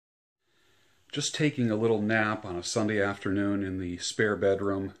Just taking a little nap on a Sunday afternoon in the spare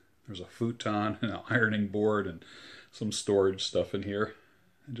bedroom. There's a futon and an ironing board and some storage stuff in here.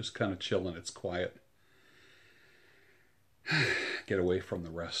 And just kind of chilling. It's quiet. Get away from the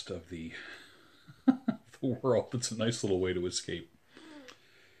rest of the world. It's a nice little way to escape.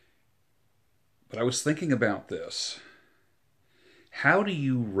 But I was thinking about this. How do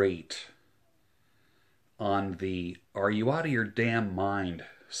you rate on the "are you out of your damn mind"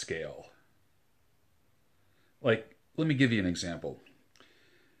 scale? Like, let me give you an example.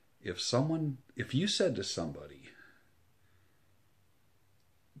 If you said to somebody,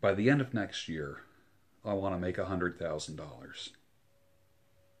 by the end of next year, I want to make $100,000,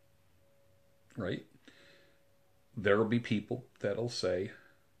 right? There will be people that'll say,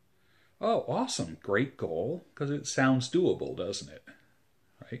 oh, awesome, great goal, because it sounds doable, doesn't it?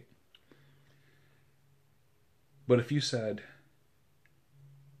 Right? But if you said,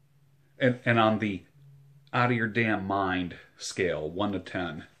 and on the out of your damn mind scale, 1 to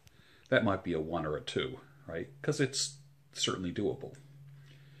 10, that might be a 1 or a 2, right? Because it's certainly doable.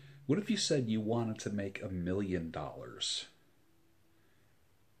 What if you said you wanted to make $1 million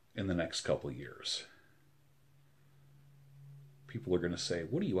in the next couple of years? People are going to say,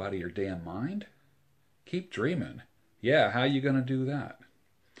 what are you, out of your damn mind? Keep dreaming. Yeah, how are you going to do that?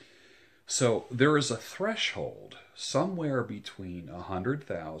 So there is a threshold somewhere between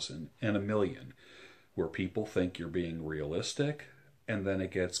 100,000 and 1 million where people think you're being realistic, and then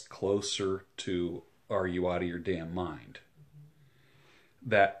it gets closer to, are you out of your damn mind?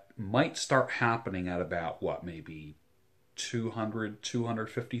 That might start happening at about, what, maybe 200,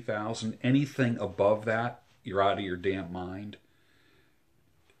 250,000. Anything above that, you're out of your damn mind.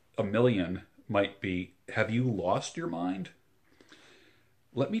 1 million might be, have you lost your mind?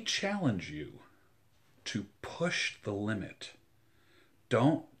 Let me challenge you to push the limit.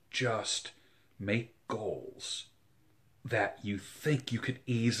 Don't just make goals that you think you could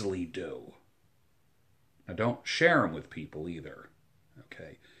easily do. Now, don't share them with people either.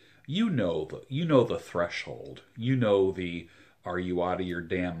 Okay, you know the threshold. You know the "are you out of your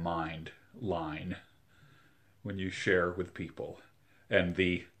damn mind" line when you share with people, and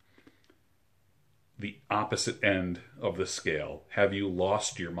the opposite end of the scale. Have you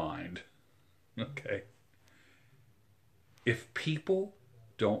lost your mind? Okay. If people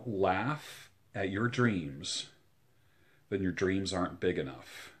don't laugh at your dreams, then your dreams aren't big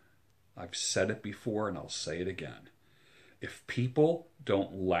enough. I've said it before and I'll say it again. If people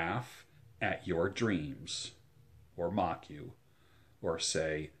don't laugh at your dreams, or mock you, or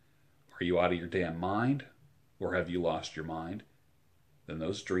say, are you out of your damn mind, or have you lost your mind, then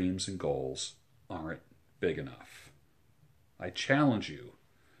those dreams and goals aren't big enough. I challenge you,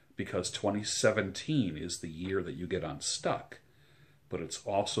 because 2017 is the year that you get unstuck, but it's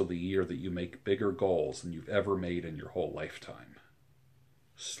also the year that you make bigger goals than you've ever made in your whole lifetime.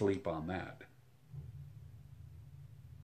 Sleep on that.